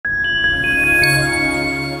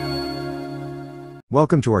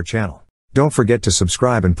Welcome to our channel. Don't forget to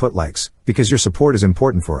subscribe and put likes, because your support is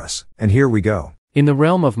important for us. And here we go. In the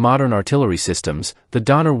realm of modern artillery systems, the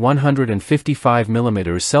Donar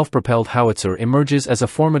 155mm self-propelled howitzer emerges as a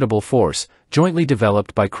formidable force, jointly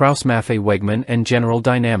developed by Kraus-Maffei, Wegmann and General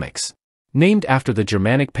Dynamics. Named after the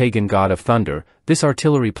Germanic pagan god of thunder, this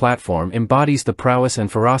artillery platform embodies the prowess and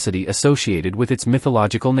ferocity associated with its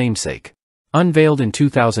mythological namesake. Unveiled in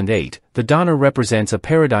 2008, the Donar represents a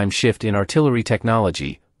paradigm shift in artillery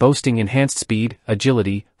technology, boasting enhanced speed,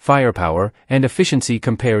 agility, firepower, and efficiency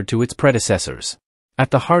compared to its predecessors.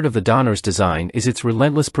 At the heart of the Donar's design is its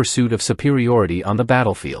relentless pursuit of superiority on the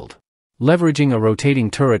battlefield. Leveraging a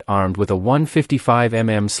rotating turret armed with a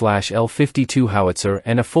 155mm/L52 howitzer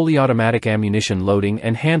and a fully automatic ammunition loading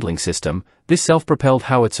and handling system, this self-propelled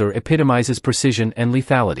howitzer epitomizes precision and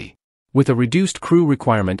lethality. With a reduced crew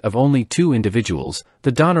requirement of only 2 individuals,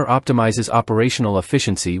 the Donar optimizes operational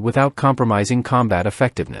efficiency without compromising combat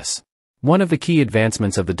effectiveness. One of the key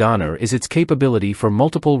advancements of the Donar is its capability for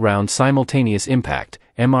multiple round simultaneous impact,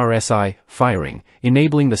 MRSI, firing,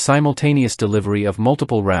 enabling the simultaneous delivery of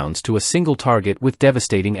multiple rounds to a single target with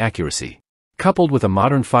devastating accuracy. Coupled with a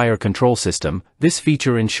modern fire control system, this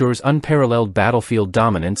feature ensures unparalleled battlefield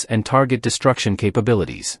dominance and target destruction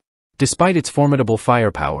capabilities. Despite its formidable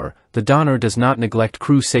firepower, the Donar does not neglect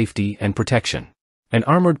crew safety and protection. An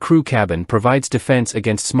armored crew cabin provides defense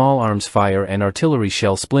against small arms fire and artillery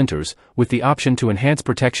shell splinters, with the option to enhance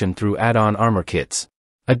protection through add-on armor kits.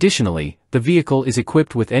 Additionally, the vehicle is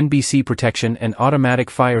equipped with NBC protection and automatic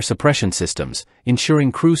fire suppression systems,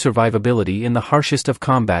 ensuring crew survivability in the harshest of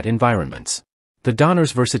combat environments. The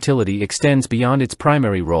Donar's versatility extends beyond its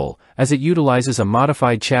primary role, as it utilizes a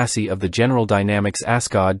modified chassis of the General Dynamics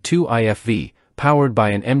Ascod 2 IFV, powered by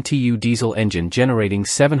an MTU diesel engine generating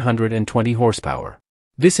 720 horsepower.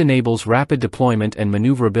 This enables rapid deployment and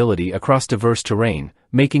maneuverability across diverse terrain,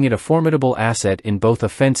 making it a formidable asset in both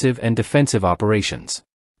offensive and defensive operations.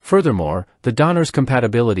 Furthermore, the Donar's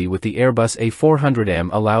compatibility with the Airbus A400M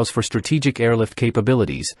allows for strategic airlift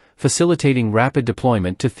capabilities, facilitating rapid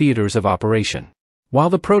deployment to theaters of operation. While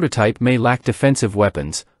the prototype may lack defensive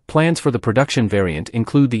weapons, plans for the production variant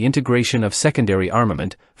include the integration of secondary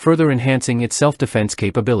armament, further enhancing its self-defense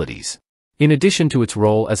capabilities. In addition to its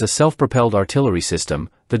role as a self-propelled artillery system,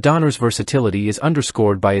 the Donar's versatility is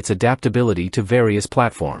underscored by its adaptability to various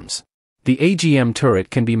platforms. The AGM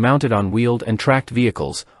turret can be mounted on wheeled and tracked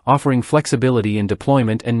vehicles, offering flexibility in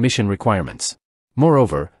deployment and mission requirements.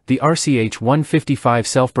 Moreover, the RCH-155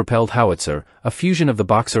 self-propelled howitzer, a fusion of the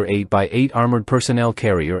Boxer 8x8 armored personnel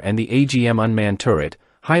carrier and the AGM unmanned turret,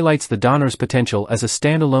 highlights the Donar's potential as a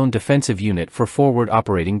standalone defensive unit for forward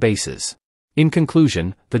operating bases. In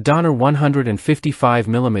conclusion, the Donar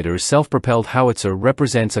 155mm self-propelled howitzer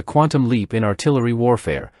represents a quantum leap in artillery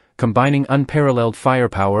warfare, combining unparalleled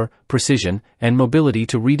firepower, precision, and mobility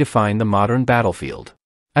to redefine the modern battlefield.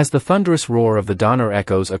 As the thunderous roar of the Donar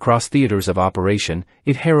echoes across theaters of operation,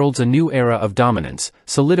 it heralds a new era of dominance,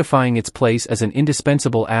 solidifying its place as an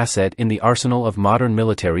indispensable asset in the arsenal of modern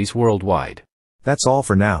militaries worldwide. That's all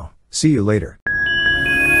for now. See you later.